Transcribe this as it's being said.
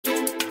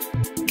I'm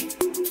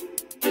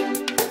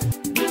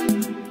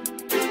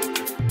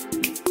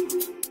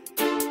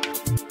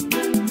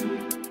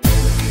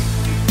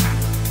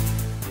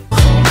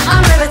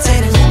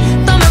levitating,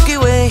 the Milky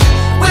Way,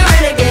 we're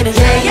renegading,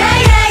 yeah, yeah,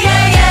 yeah,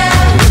 yeah,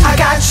 yeah. I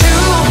got you.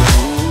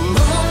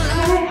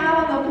 Right out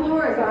on the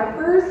floor is our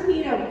first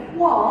heat of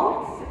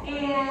waltz,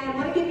 and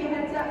let me give you a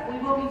heads up, we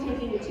will be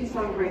taking a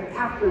 2-song break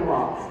after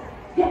waltz.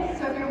 Yes,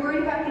 so if you're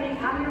worried about getting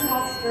out of your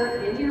waltz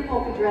skirt into your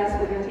polka dress,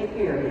 we're going to take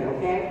care of you,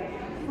 okay?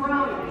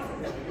 Promise.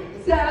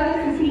 So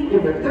this is heat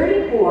number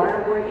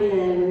 34. We're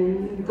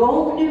in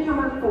gold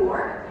newcomer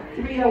 4.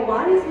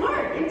 301 is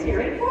Mark and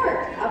Terry Court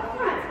up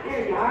front.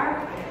 There you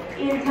are.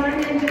 In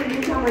diamond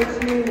newcomer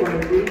 2,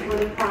 we're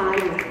 325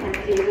 is Kent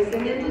Davis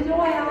and Linda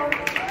Doyle.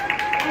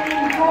 And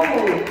in gold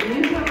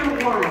newcomer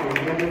 1,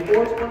 number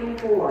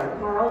 424,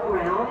 Carl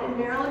Brown and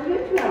Marilyn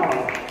Whitfield.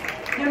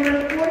 Number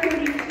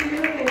 432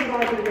 is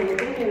Roger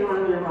Raven and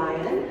Rhonda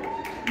Ryan.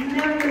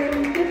 Number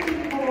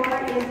 54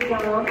 is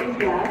Dom and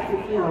Jeff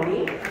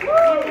Piccioni.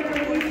 And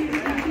number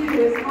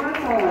 362 is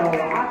Marco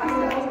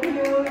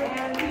Acapulco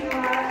and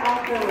Pilar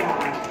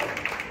Alcaraz.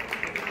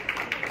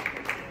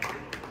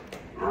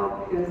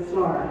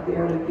 Alcazar,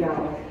 there we go.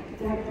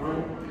 That's on.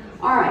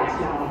 All right,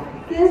 y'all.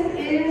 This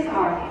is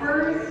our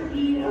first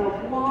heat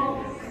of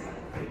waltz.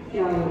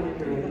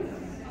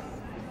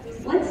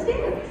 Let's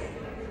dance.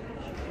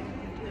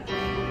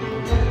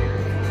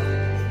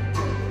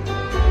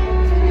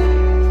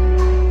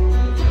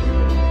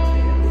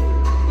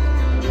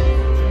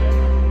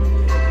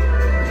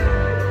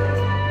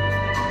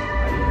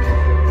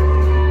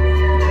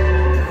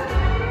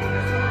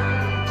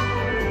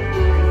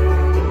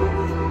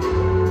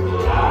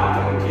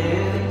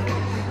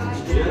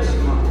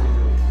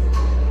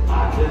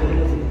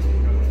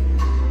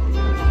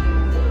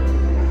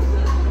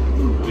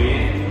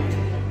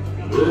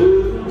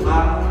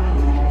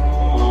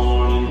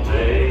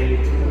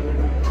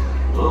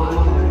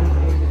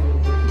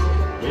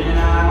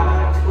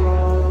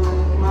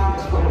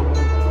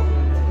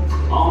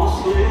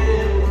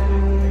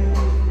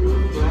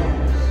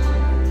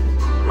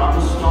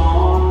 Nice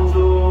job.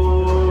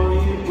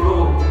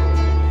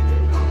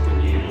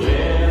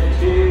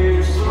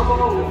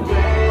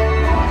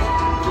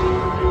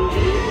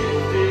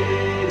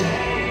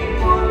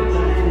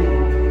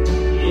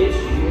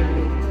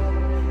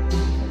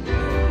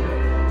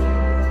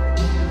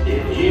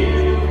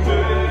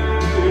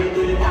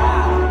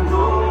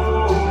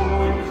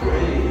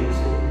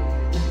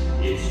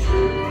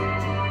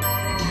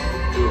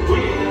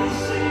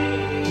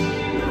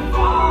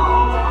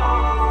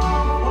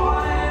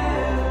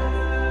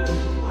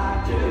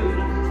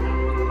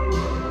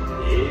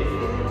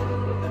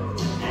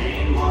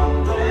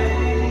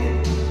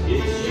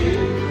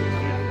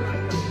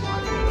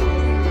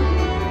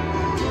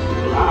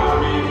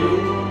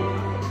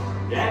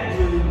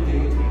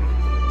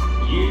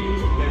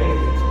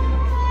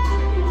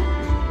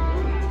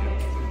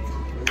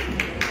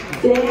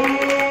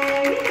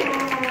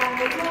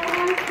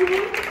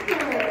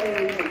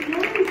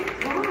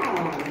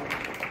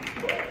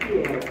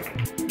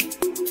 Thank you.